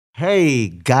Hey,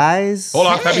 guys.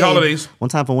 Hola, happy holidays. One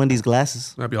time for Wendy's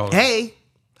glasses. Happy holidays. Hey.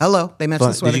 Hello. They match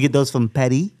the sweater. Did you get those from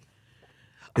Petty?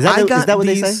 Is that what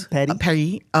they say? Petty?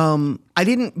 Petty. I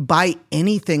didn't buy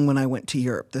anything when I went to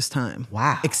Europe this time.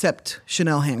 Wow. Except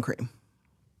Chanel hand cream.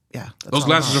 Yeah. Those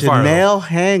glasses are fire. Chanel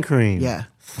hand cream. Yeah.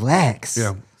 Flex.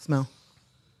 Yeah. Smell.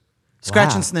 Scratch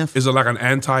Wow. and sniff. Is it like an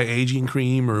anti-aging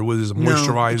cream or was it a No,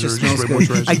 moisturizer? it just Just smells straight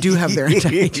good. moisturizer? I do have their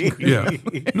anti-aging cream. Yeah.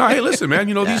 No, hey, listen, man.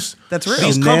 You know these. That's real.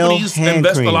 These Chanel companies hand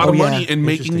invest cream. a lot of Oh, yeah. money in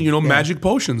making Interesting. magic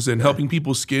potions and helping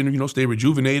people's skin stay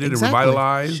rejuvenated Exactly. and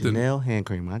revitalized. And, Chanel hand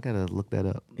cream. I gotta look that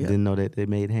up. Didn't know that they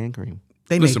made hand cream.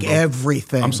 They Listen, make bro,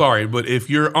 everything. I'm sorry, but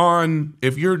if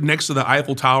you're next to the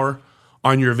Eiffel Tower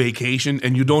on your vacation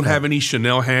and you don't have any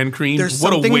Chanel hand cream, There's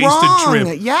what a something wasted wrong.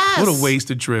 trip. Yes. What a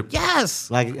wasted trip. Yes.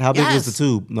 Like, how big was Yes. the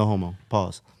tube? No homo.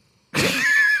 Pause.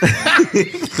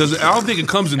 I don't think it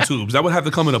comes in tubes. That would have to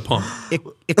come in a pump,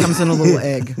 It comes in a little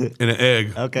egg. in an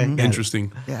egg. Okay. got it.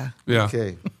 Interesting. Yeah. Yeah.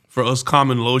 Okay. For us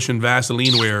common lotion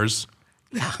Vaseline wearers,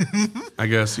 I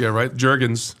guess. Yeah, right.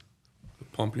 Jergens,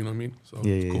 pump. You know what I mean? So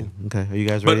Yeah, it's yeah, cool. yeah. Okay. Are you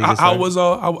guys But ready to get how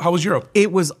started? was Europe?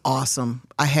 It was awesome.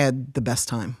 I had the best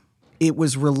time. It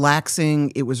was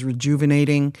relaxing. It was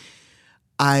rejuvenating.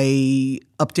 I We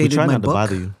updated try my not to book.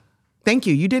 bother you. Thank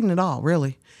you. You didn't at all,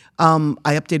 really. I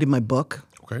updated my book,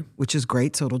 Okay. which is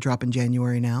great. So it'll drop in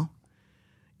January now.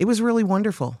 It was really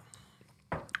wonderful.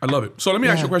 I love it. So let me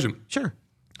ask you a question. Sure.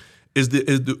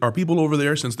 Are people over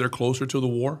there, since they're closer to the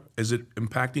war, is it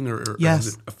impacting or Yes.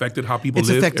 has it affected how people It's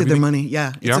live? affected their everything? money.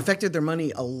 Yeah. It's Yeah? affected their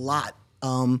money a lot.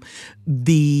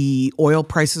 The oil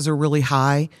prices are really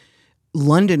high.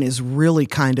 London is really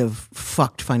kind of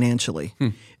fucked financially.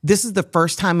 This is the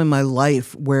first time in my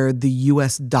life where the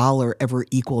US dollar ever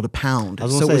equaled a pound. I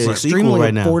was So gonna it say, was it's equal extremely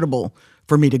right now. affordable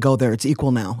for me to go there. It's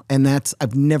equal now. And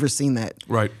I've never seen that.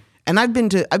 Right. And I've been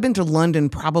to London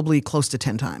probably close to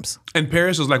 10 times. And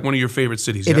Paris is like one of your favorite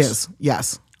cities. It yes? is.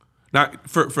 Yes. Now,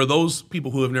 for those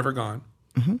people who have never gone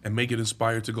Mm-hmm. and make it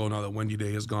inspired to go now that Wendy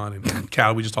Day is gone and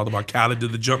Cal, we just talked about Cal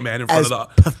did the jump man in front As of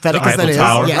the pathetic the as that Eiffel is,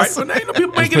 Tower, yes. right? So now, people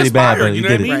make it pretty bad, inspired. but You he know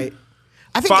what I did it. mean? Right.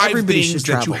 I think 5 everybody things should that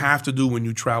travel. you have to do when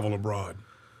you travel abroad.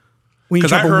 When you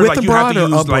Because I travel heard with like you have abroad to or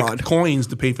use abroad. like coins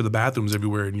to pay for the bathrooms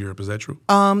everywhere in Europe. Is that true?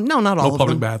 No, not all of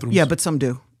public them. bathrooms? Yeah, but some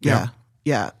do. Yeah.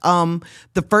 Yeah.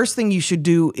 The first thing you should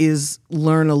do is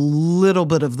learn a little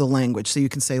bit of the language, so you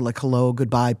can say like hello,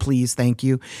 goodbye, please, thank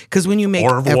you. Because when you make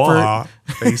Au revoir,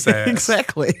 effort, face ass.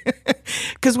 exactly.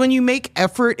 Because when you make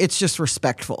effort, it's just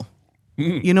respectful.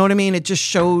 You know what I mean? It just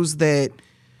shows that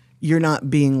you're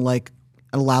not being like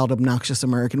a loud, obnoxious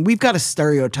American. We've got a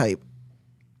stereotype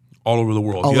All over the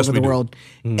world. all Yes, over we the do. world,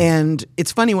 and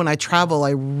it's funny when I travel,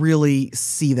 I really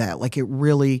see that. Like it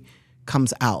really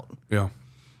comes out. Yeah.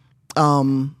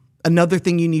 Another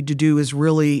thing you need to do is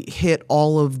really hit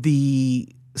all of the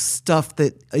stuff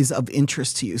that is of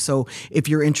interest to you. So if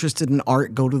you're interested in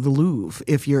art, go to the Louvre.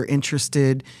 If you're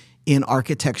interested in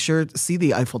architecture, see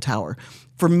the Eiffel Tower.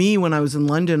 For me, when I was in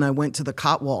London, I went to the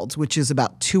Cotswolds, which is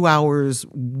about 2 hours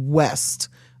west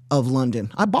of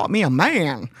London. I bought me a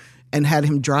man and had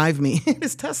him drive me in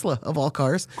his Tesla of all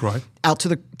cars Right. out to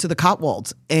the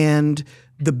Cotswolds, and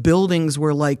the buildings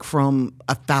were like from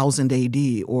 1000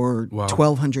 AD or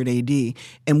 1200 AD,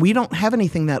 and we don't have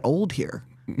anything that old here.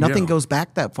 Nothing Yeah. goes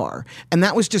back that far, and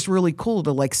that was just really cool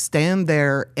to like stand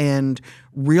there and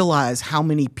realize how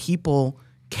many people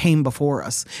came before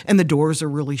us. And the doors are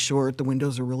really short, the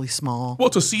windows are really small. Well,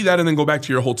 to see that and then go back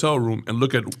to your hotel room and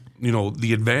look at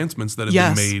the advancements that have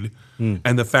Yes. been made,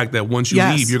 and the fact that once you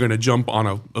Yes. leave, you're going to jump on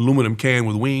a aluminum can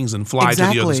with wings and fly to the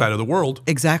other Exactly. side of the world.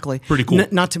 Exactly. Pretty cool.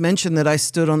 Not to mention that I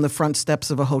stood on the front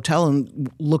steps of a hotel and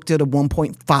looked at a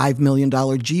 $1.5 million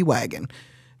G-Wagon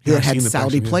that I've had seen the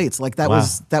Saudi picture, yeah. plates. Like that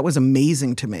Wow. was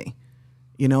amazing to me.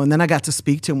 And then I got to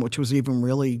speak to him, which was even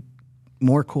really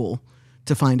more cool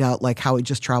to find out like how he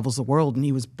just travels the world, and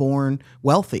he was born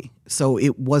wealthy. So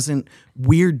it wasn't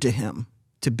weird to him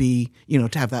to be,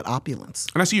 to have that opulence.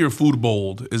 And I see your food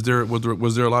bold. Was there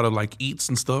a lot of like eats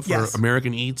and stuff, Yes. or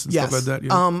American eats and Yes. stuff like that?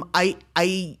 Yeah.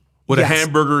 I Would yes. a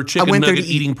hamburger, I chicken went there nugget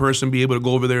to eat. eating person be able to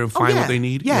go over there and find what they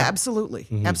need? Yeah, absolutely.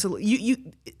 Absolutely.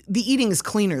 The eating is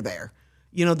cleaner there.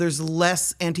 There's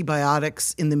less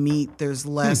antibiotics in the meat. There's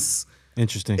less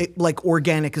Interesting. like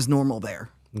organic is normal there.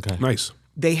 Okay. Nice.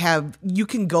 You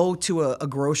can go to a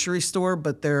grocery store,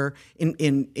 but they're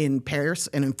in Paris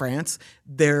and in France,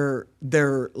 they're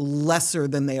lesser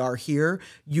than they are here.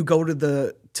 You go to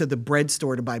the bread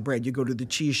store to buy bread. You go to the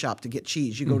cheese shop to get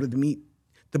cheese. You go to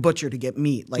the butcher to get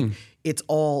meat. Like it's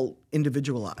all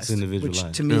individualized, individualized.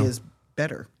 which to me is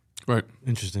better. Right.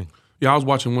 Interesting. Yeah, I was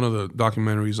watching one of the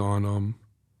documentaries on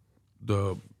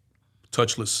the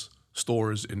touchless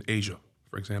stores in Asia,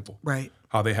 for example. Right.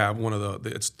 How they have one of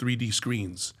it's 3D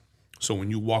screens. So when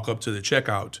you walk up to the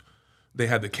checkout, they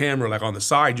have the camera like on the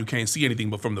side, you can't see anything,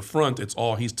 but from the front, it's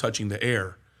all he's touching the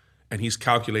air and he's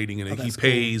calculating and he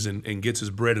pays and gets his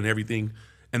bread and everything.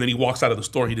 And then he walks out of the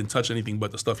store, he didn't touch anything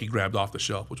but the stuff he grabbed off the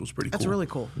shelf, which was pretty cool. That's really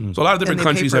cool. So a lot of different And they pay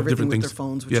countries for have different everything things. with their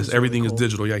phones, which yes, is everything really is cool.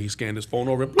 digital. Yeah, he scanned his phone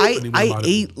over. And he went I about it.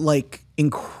 ate like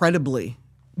incredibly,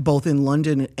 both in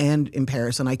London and in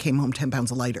Paris, and I came home 10 pounds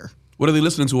lighter. What are they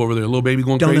listening to over there? Little Baby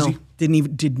going Don't crazy? know.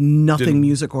 Did nothing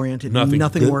music oriented. Nothing.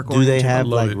 Nothing work Do oriented. they have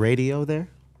love like it. radio there?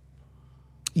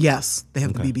 Yes, they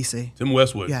have the BBC. Tim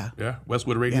Westwood. Yeah. Yeah.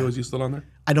 Westwood Radio, is he still on there?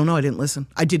 I don't know. I didn't listen.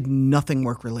 I did nothing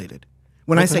work related.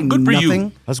 When I say Good for you.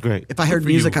 nothing, That's great. if I heard for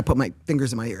music, you. I put my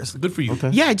fingers in my ears. Good for you. Okay.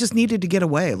 Yeah, I just needed to get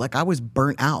away. Like I was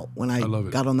burnt out when I love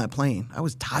it. got on that plane. I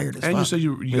was tired as And fuck. you said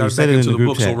you you got said back it in into the the group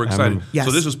book, so chat. we're I excited. remember. Yes.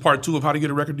 So this is part 2 of how to get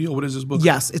a record deal. What is this book?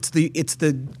 Yes, it's the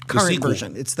current sequel.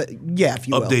 version. It's the if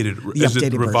you will. Updated. The Is it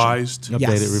updated version. revised? Yes.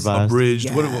 Updated, revised. Abridged?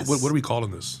 Yes. What are we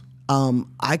calling this?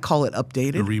 I call it The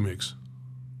updated remix.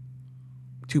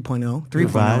 2.0, 3.0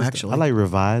 Revised. actually. I like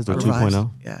revised or Revised.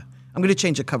 2.0. Yeah, I'm going to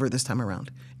change the cover this time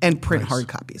around and print hard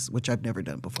copies, which I've never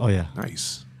done before. Oh yeah.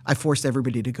 Nice. I forced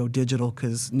everybody to go digital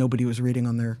because nobody was reading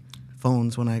on their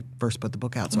phones when I first put the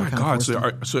book out. So Oh I my kind of God.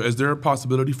 forced them. So is there a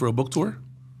possibility for a book tour?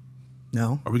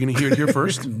 No, Are we going to hear it here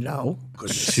first? no,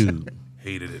 Shoot.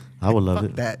 Hated it. I would love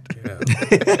it. that.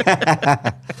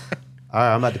 All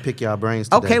right, I'm about to pick y'all brains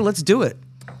today. Okay, let's do it.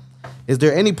 Is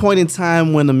there any point in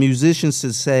time when a musician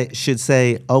should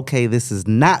say, okay, this is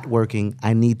not working,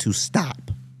 I need to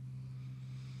stop?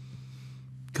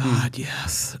 God,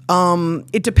 yes.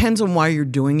 It depends on why you're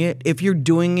doing it. If you're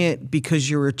doing it because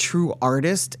you're a true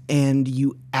artist and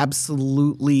you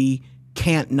absolutely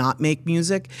can't not make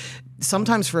music,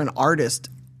 sometimes for an artist,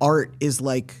 art is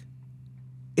like,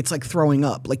 it's like throwing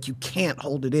up. Like you can't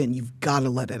hold it in. You've got to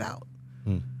let it out.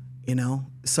 You know?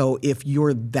 So if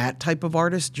you're that type of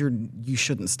artist, you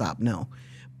shouldn't stop. No.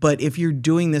 But if you're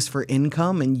doing this for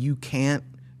income and you can't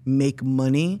make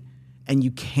money and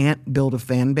you can't build a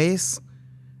fan base,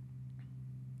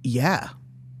 yeah,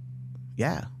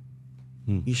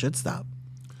 you should stop.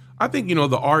 I think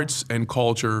the arts and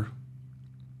culture.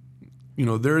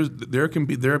 There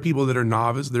are people that are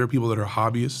novice, there are people that are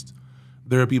hobbyists,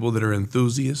 there are people that are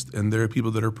enthusiasts, and there are people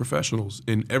that are professionals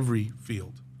in every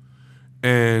field.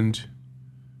 And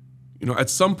at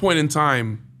some point in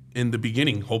time, in the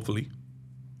beginning, hopefully,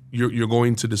 you're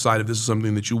going to decide if this is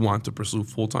something that you want to pursue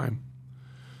full time.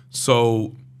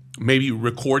 So maybe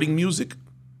recording music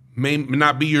may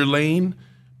not be your lane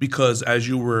because as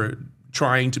you were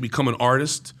trying to become an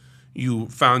artist, you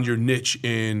found your niche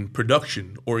in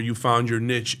production, or you found your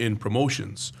niche in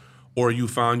promotions, or you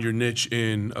found your niche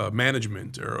in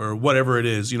management, or whatever it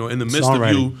is, in the midst of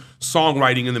you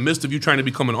songwriting, in the midst of you trying to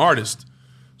become an artist.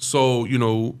 So,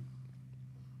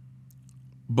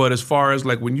 but as far as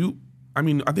like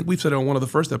I think we've said it on one of the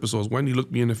first episodes, Wendy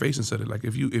looked me in the face and said it, like,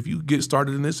 if you get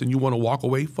started in this and you want to walk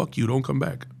away, fuck you, don't come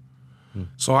back.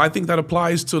 So I think that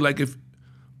applies to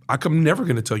I'm never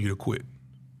going to tell you to quit.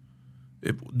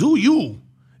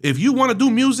 If you want to do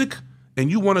music and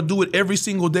you want to do it every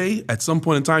single day, at some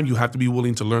point in time, you have to be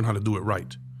willing to learn how to do it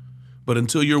right. But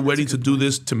until you're ready to do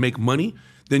this to make money,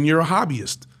 then you're a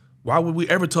hobbyist. Why would we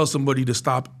ever tell somebody to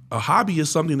stop? A hobby is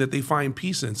something that they find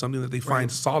peace in, something that they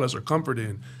find solace or comfort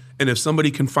in. And if somebody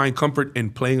can find comfort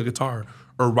in playing a guitar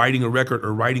or writing a record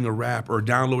or writing a rap or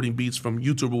downloading beats from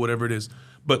YouTube or whatever it is,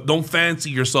 but don't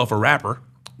fancy yourself a rapper.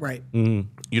 Right. You know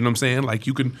what I'm saying? Like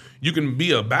you can be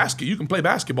you can play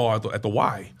basketball at the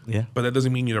Y. Yeah. But that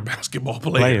doesn't mean you're a basketball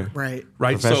player. Right.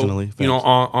 Right. Professionally, So,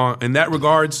 on in that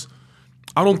regards,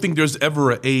 I don't think there's ever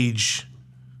an age.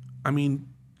 I mean,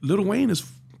 Lil Wayne is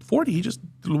 40.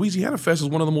 Louisiana Fest is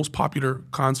one of the most popular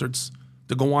concerts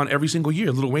to go on every single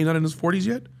year. Lil Wayne not in his 40s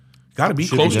yet? Got to be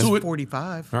close to it.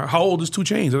 45. How old is 2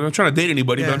 Chainz? I'm not trying to date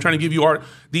anybody, but I'm trying to give you art.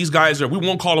 These guys we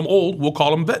won't call them old, we'll call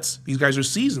them vets. These guys are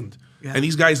seasoned. Yeah. And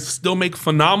these guys still make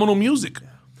phenomenal music.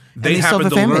 they They still happen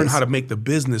have a to fan learn base. how to make the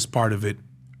business part of it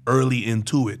early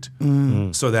into it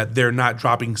so that they're not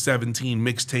dropping 17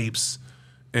 mixtapes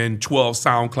and 12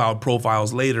 SoundCloud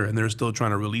profiles later and they're still trying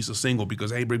to release a single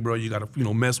because, hey, big bro, you got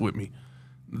to, mess with me.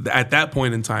 At that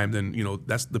point in time, then,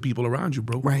 that's the people around you,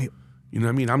 bro. Right. You know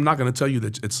what I mean? I'm not going to tell you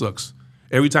that it sucks.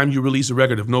 Every time you release a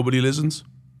record, if nobody listens,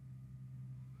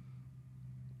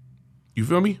 you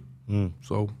feel me?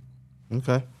 So,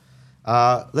 Okay.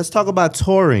 Let's talk about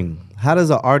touring. How does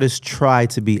an artist try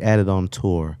to be added on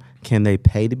tour? Can they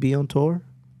pay to be on tour?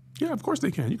 yeah, of course they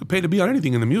can. You can pay to be on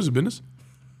anything in the music business.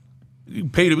 You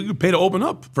can pay to open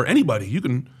up for anybody. You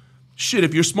can Shit,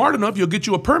 if you're smart enough, you'll get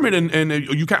you a permit, and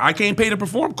I can't pay to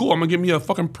perform. Cool, I'm gonna give me a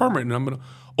fucking permit, and I'm gonna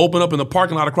open up in the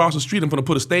parking lot across the street. I'm gonna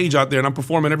put a stage out there, and I'm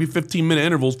performing every 15-minute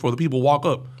intervals before the people walk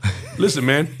up. Listen,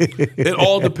 man, it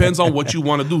all depends on what you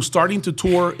want to do. Starting to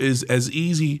tour is as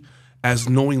easy as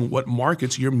knowing what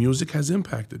markets your music has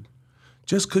impacted.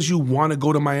 Just because you want to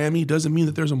go to Miami doesn't mean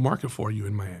that there's a market for you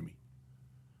in Miami.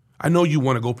 I know you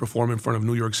want to go perform in front of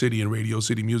New York City and Radio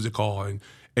City Music Hall,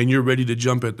 and you're ready to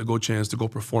jump at the Go Chance to go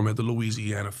perform at the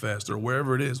Louisiana Fest or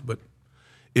wherever it is. But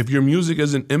if your music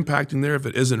isn't impacting there, if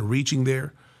it isn't reaching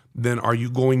there, then are you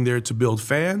going there to build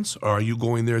fans, or are you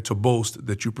going there to boast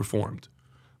that you performed?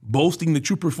 Boasting that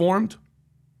you performed,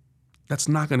 that's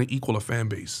not going to equal a fan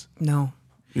base. No.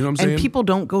 You know what I'm saying? And people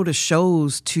don't go to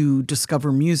shows to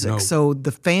discover music. No. So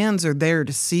the fans are there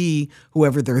to see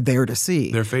whoever they're there to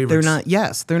see. Their favorites.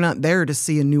 They're not there to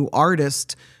see a new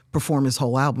artist perform his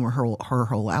whole album or her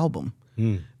whole album.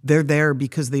 They're there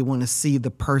because they want to see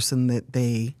the person that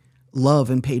they love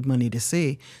and paid money to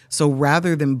see. So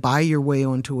rather than buy your way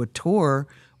onto a tour,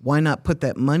 why not put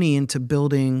that money into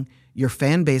building your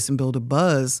fan base and build a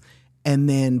buzz, and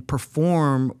then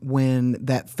perform when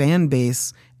that fan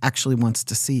base actually wants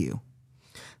to see you?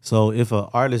 So if an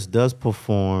artist does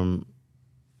perform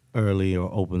early or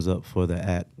opens up for the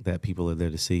act that people are there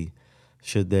to see,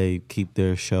 should they keep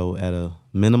their show at a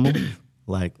minimum?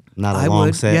 Like not a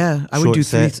long set? Yeah, I would do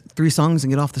set? three songs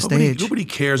and get off the stage. Nobody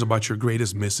cares about your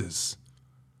greatest misses.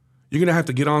 You're going to have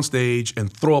to get on stage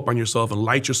and throw up on yourself and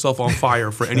light yourself on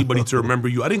fire for anybody to remember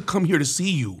you. I didn't come here to see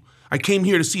you. I came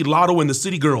here to see Lotto and the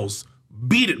City Girls.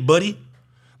 Beat it, buddy.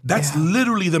 That's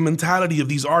literally the mentality of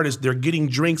these artists. They're getting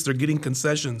drinks, they're getting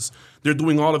concessions, they're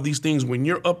doing all of these things. When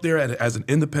you're up there as an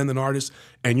independent artist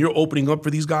and you're opening up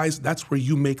for these guys, that's where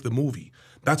you make the movie.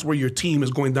 That's where your team is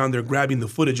going down there grabbing the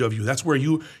footage of you. That's where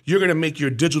you're going to make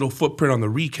your digital footprint on the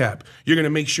recap. You're going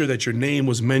to make sure that your name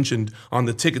was mentioned on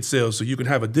the ticket sales so you can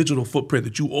have a digital footprint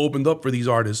that you opened up for these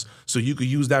artists so you could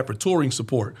use that for touring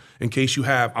support in case you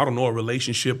have, I don't know, a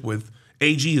relationship with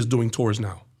AG is doing tours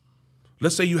now.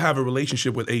 Let's say you have a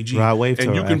relationship with AG Rod Wave and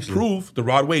tour, you can actually. prove the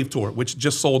Rod Wave tour, which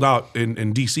just sold out in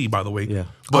DC, by the way. Yeah.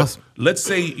 But Awesome. let's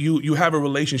say you have a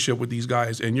relationship with these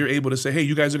guys and you're able to say, hey,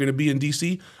 you guys are going to be in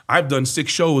DC. I've done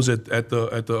 6 shows at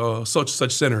the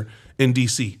such center in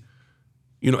DC.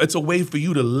 You know, it's a way for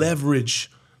you to leverage.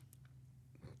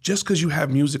 Just because you have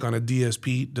music on a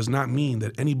DSP does not mean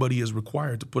that anybody is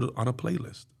required to put it on a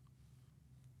playlist,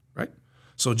 right?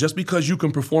 So just because you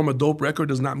can perform a dope record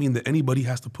does not mean that anybody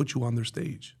has to put you on their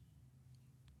stage.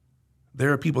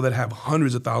 There are people that have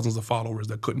hundreds of thousands of followers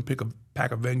that couldn't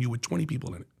pack a venue with 20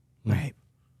 people in it. Right.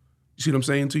 You see what I'm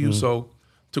saying to you? So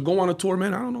to go on a tour,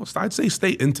 man, I don't know. I'd say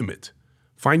stay intimate.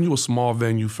 Find you a small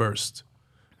venue first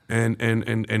and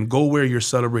go where you're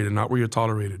celebrated, not where you're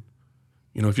tolerated.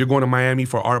 You know, if you're going to Miami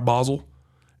for Art Basel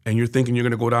and you're thinking you're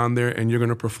going to go down there and you're going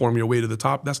to perform your way to the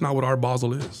top, that's not what Art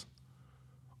Basel is.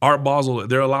 Art Basel,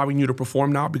 they're allowing you to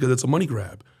perform now because it's a money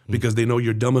grab, because they know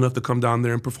you're dumb enough to come down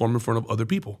there and perform in front of other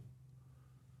people.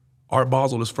 Art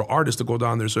Basel is for artists to go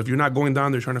down there. So if you're not going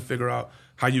down there trying to figure out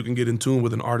how you can get in tune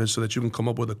with an artist so that you can come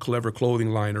up with a clever clothing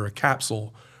line or a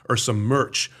capsule or some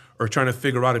merch, or trying to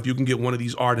figure out if you can get one of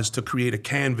these artists to create a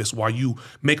canvas while you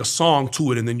make a song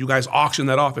to it and then you guys auction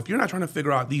that off. If you're not trying to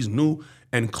figure out these new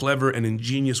and clever and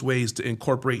ingenious ways to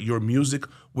incorporate your music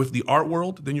with the art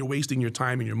world, then you're wasting your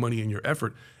time and your money and your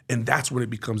effort. And that's when it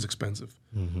becomes expensive.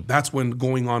 That's when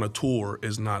going on a tour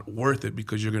is not worth it,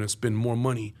 because you're going to spend more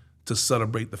money to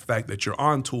celebrate the fact that you're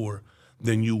on tour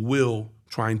than you will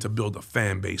trying to build a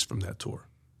fan base from that tour.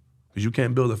 Because you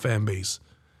can't build a fan base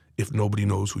if nobody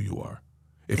knows who you are.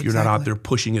 If you're not out there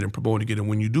pushing it and promoting it, and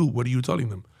when you do, what are you telling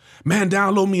them? Man,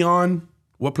 download me on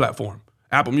what platform?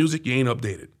 Apple Music, you ain't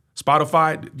updated.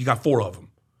 Spotify, you got 4 of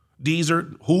them.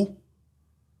 Deezer, who?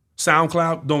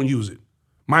 SoundCloud, don't use it.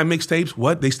 My Mixtapes,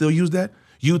 what? They still use that?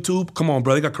 YouTube, come on,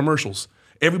 bro, they got commercials.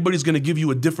 Everybody's gonna give you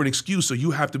a different excuse, so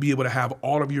you have to be able to have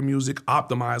all of your music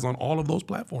optimized on all of those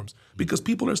platforms, because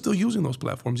people are still using those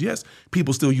platforms. Yes,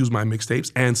 people still use My Mixtapes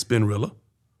and Spinrilla.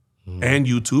 And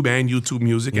YouTube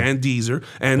Music and Deezer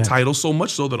and Tidal, so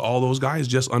much so that all those guys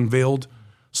just unveiled,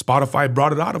 Spotify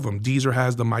brought it out of them. Deezer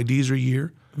has the My Deezer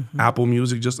year. Apple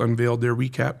Music just unveiled their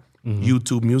recap.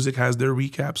 YouTube Music has their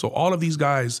recap. So all of these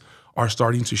guys are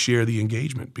starting to share the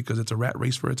engagement because it's a rat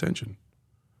race for attention.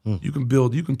 You can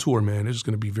build, you can tour, man. It's just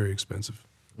going to be very expensive.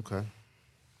 Okay.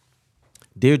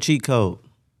 Dear Cheat Code,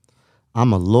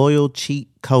 I'm a loyal cheat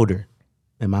coder.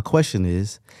 And my question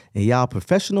is, in y'all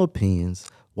professional opinions,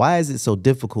 why is it so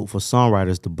difficult for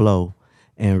songwriters to blow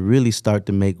and really start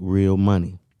to make real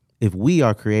money? If we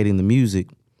are creating the music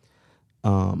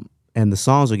and the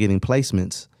songs are getting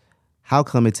placements, how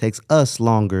come it takes us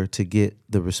longer to get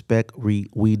the respect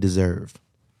we deserve?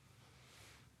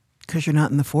 Because you're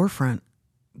not in the forefront.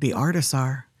 The artists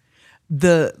are.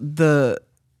 The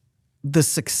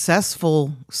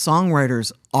successful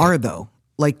songwriters are, though.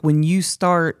 Like when you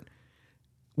start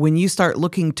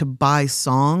looking to buy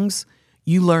songs,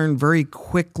 you learn very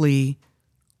quickly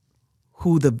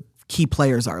who the key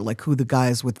players are, like who the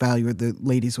guys with value or the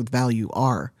ladies with value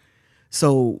are.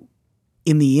 So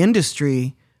in the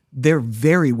industry, they're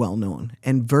very well known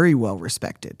and very well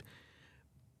respected.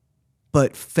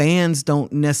 But fans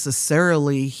don't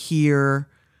necessarily hear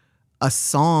a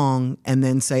song and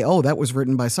then say, oh, that was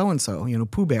written by so-and-so,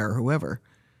 Pooh Bear or whoever.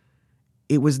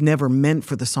 It was never meant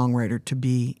for the songwriter to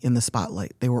be in the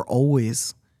spotlight. They were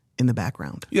always in the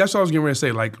background. Yeah, that's what I was getting ready to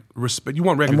say. Like, respect. You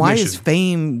want And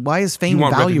recognition. why is fame You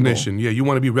want valuable? recognition. Yeah, you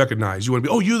want to be recognized. You want to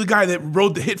be, oh, you're the guy that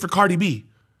wrote the hit for Cardi B.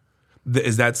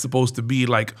 Is that supposed to be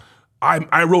like,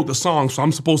 I wrote the song, so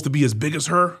I'm supposed to be as big as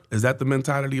her? Is that the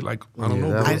mentality? Like, I don't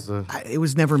know. that bro. It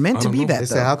was never meant to be that, They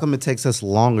though. say, how come it takes us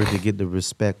longer to get the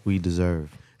respect we deserve?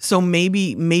 So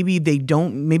maybe they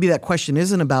don't. Maybe that question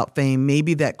isn't about fame.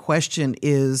 Maybe that question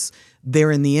is they're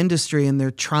in the industry and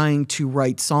they're trying to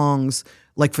write songs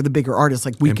like for the bigger artists,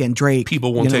 like Weeknd, Drake.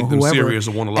 people won't take them whoever, serious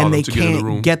or won't allow and them they to get in the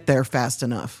room. can't get there fast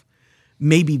enough.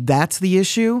 Maybe that's the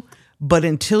issue. But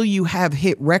until you have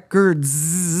hit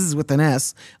records with an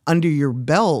S under your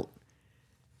belt,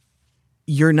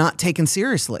 you're not taken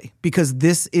seriously, because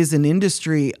this is an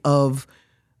industry of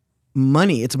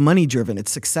money. It's money driven.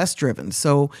 It's success driven.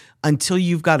 So until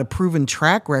you've got a proven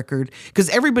track record, because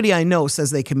everybody I know says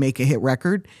they can make a hit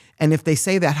record. And if they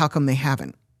say that, how come they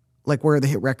haven't? Like, where are the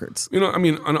hit records? I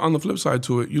mean, on the flip side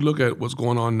to it, you look at what's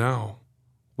going on now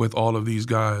with all of these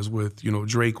guys, with,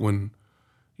 Drake, when,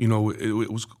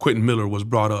 it was Quentin Miller was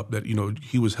brought up that,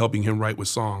 he was helping him write with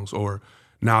songs. Or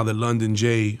now that London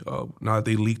J, now that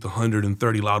they leaked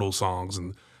 130 Lotto songs,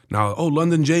 and now,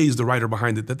 London J is the writer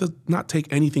behind it. That does not take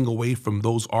anything away from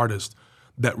those artists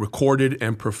that recorded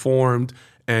and performed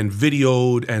and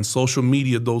videoed and social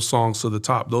media those songs to the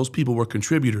top. Those people were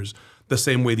contributors, the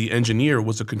same way the engineer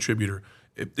was a contributor.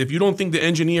 If you don't think the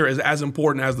engineer is as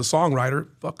important as the songwriter,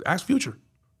 ask Future.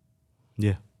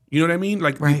 Yeah. You know what I mean?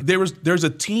 Like, Right. there's a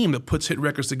team that puts hit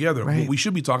records together. Right. What we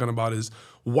should be talking about is,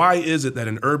 why is it that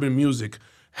in urban music,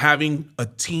 having a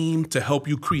team to help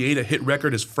you create a hit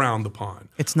record is frowned upon?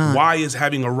 It's not. Why is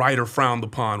having a writer frowned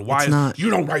upon? Why It's is not. you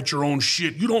don't write your own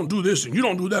shit? You don't do this and you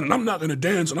don't do that, and I'm not going to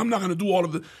dance and I'm not going to do all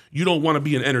of the. You don't want to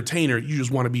be an entertainer. You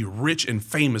just want to be rich and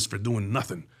famous for doing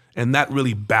nothing. And that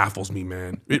really baffles me,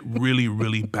 man. It really,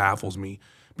 really baffles me,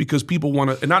 because people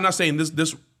want to. And I'm not saying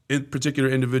this in particular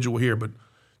individual here, but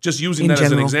just using In that as an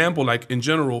general. example. Like, in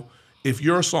general, if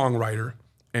you're a songwriter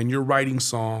and you're writing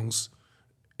songs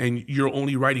and you're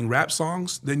only writing rap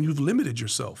songs, then you've limited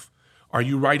yourself. Are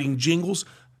you writing jingles?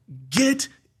 Get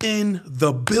in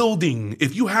the building.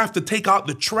 If you have to take out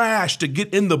the trash to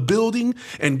get in the building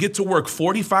and get to work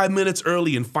 45 minutes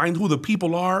early and find who the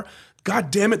people are,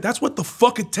 God damn it, that's what the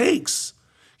fuck it takes.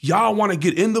 Y'all want to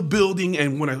get in the building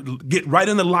and want to get right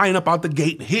in the lineup out the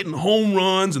gate, hitting home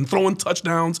runs and throwing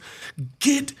touchdowns.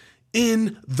 Get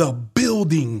in the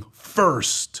building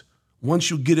first. Once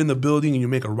you get in the building and you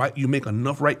make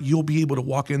enough right, you'll be able to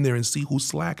walk in there and see who's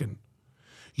slacking.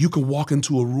 You can walk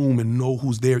into a room and know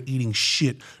who's there eating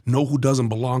shit, know who doesn't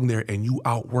belong there, and you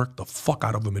outwork the fuck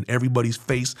out of them in everybody's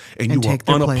face, and you are take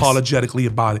their place. unapologetically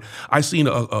about it. I seen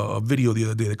a video the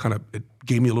other day that it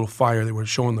gave me a little fire. They were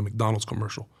showing the McDonald's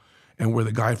commercial, and where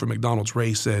the guy from McDonald's,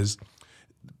 Ray, says,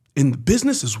 "In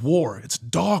business is war. It's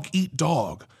dog eat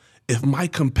dog. If my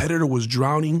competitor was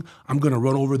drowning, I'm going to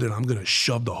run over there and I'm going to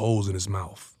shove the hose in his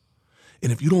mouth." And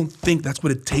if you don't think that's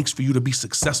what it takes for you to be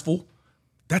successful,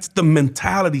 that's the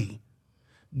mentality.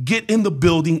 Get in the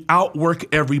building, outwork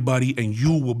everybody, and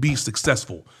you will be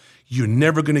successful. You're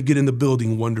never going to get in the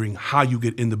building wondering how you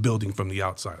get in the building from the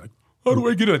outside. Like, how do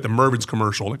I get in? Like the Mervyn's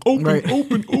commercial. Like, open, Right.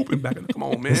 open. Back in. Come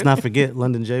on, man. Let's not forget,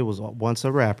 London J was once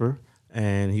a rapper,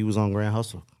 and he was on Grand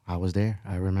Hustle. I was there.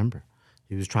 I remember.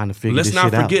 He was trying to figure Let's this not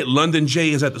shit out. forget, London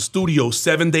J is at the studio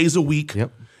 7 days a week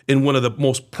Yep. in one of the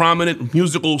most prominent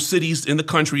musical cities in the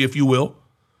country, if you will.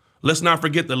 Let's not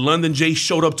forget that London J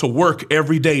showed up to work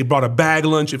every day, brought a bag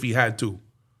lunch if he had to.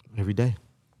 Every day.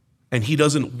 And he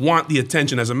doesn't want the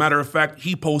attention. As a matter of fact,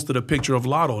 he posted a picture of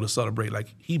Lotto to celebrate.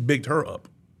 Like, he bigged her up.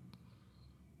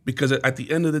 Because at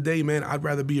the end of the day, man, I'd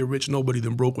rather be a rich nobody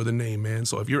than broke with a name, man.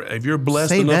 So if you're blessed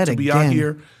Say enough that to be out again.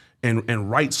 here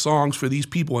and write songs for these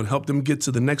people and help them get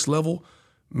to the next level,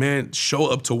 man, show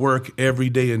up to work every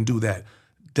day and do that.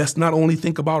 let's not only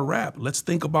think about rap. Let's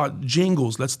think about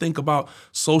jingles. Let's think about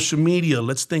social media.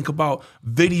 Let's think about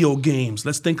video games.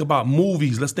 Let's think about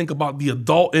movies. Let's think about the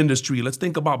adult industry. Let's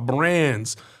think about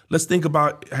brands. Let's think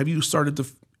about, have you started to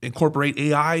incorporate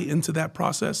AI into that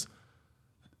process?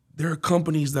 There are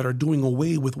companies that are doing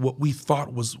away with what we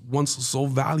thought was once so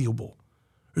valuable.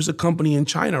 There's a company in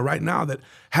China right now that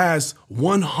has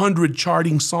 100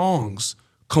 charting songs,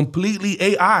 completely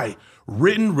AI,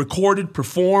 written, recorded,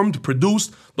 performed,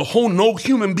 produced. The whole, no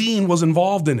human being was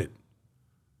involved in it.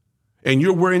 And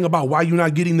you're worrying about why you're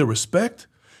not getting the respect?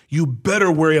 You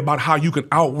better worry about how you can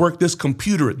outwork this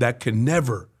computer that can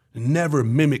never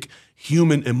mimic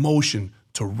human emotion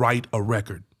to write a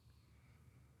record.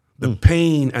 The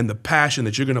pain and the passion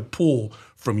that you're gonna pull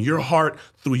from your heart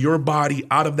through your body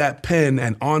out of that pen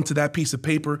and onto that piece of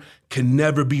paper can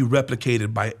never be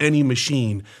replicated by any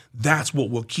machine. That's what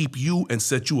will keep you and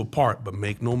set you apart. But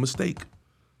make no mistake,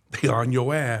 they are on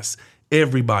your ass.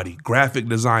 Everybody, graphic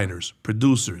designers,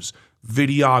 producers,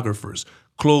 videographers,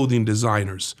 clothing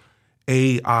designers,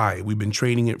 AI. We've been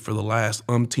training it for the last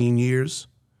umpteen years,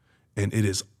 and it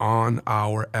is on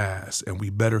our ass. And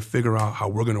we better figure out how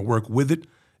we're gonna work with it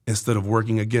instead of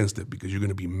working against it, because you're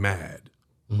gonna be mad.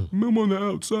 I'm on the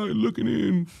outside looking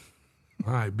in.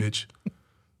 All right, bitch.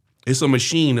 It's a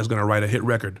machine that's gonna write a hit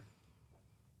record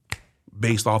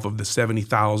based off of the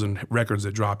 70,000 records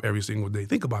that drop every single day.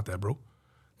 Think about that, bro.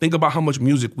 Think about how much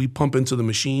music we pump into the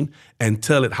machine and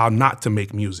tell it how not to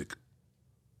make music.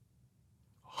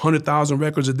 100,000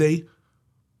 records a day,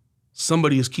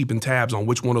 somebody is keeping tabs on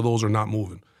which one of those are not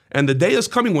moving. And the day is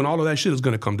coming when all of that shit is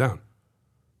gonna come down.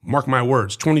 Mark my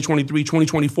words, 2023,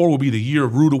 2024 will be the year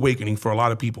of rude awakening for a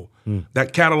lot of people.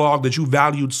 That catalog that you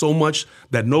valued so much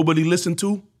that nobody listened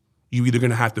to, you either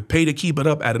gonna have to pay to keep it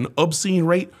up at an obscene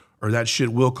rate, or that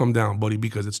shit will come down, buddy,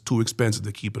 because it's too expensive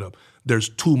to keep it up. There's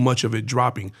too much of it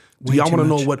dropping. Do y'all wanna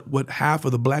know what half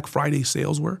of the Black Friday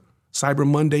sales were? Cyber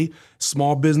Monday,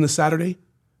 Small Business Saturday?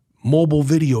 Mobile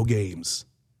video games.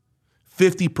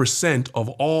 50% of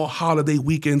all holiday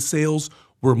weekend sales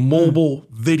were mobile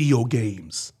video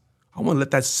games. I want to let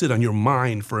that sit on your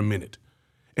mind for a minute.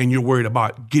 And you're worried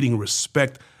about getting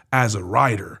respect as a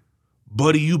writer.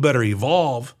 Buddy, you better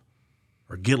evolve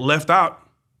or get left out.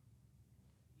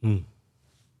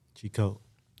 Cheat code.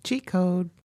 Cheat code.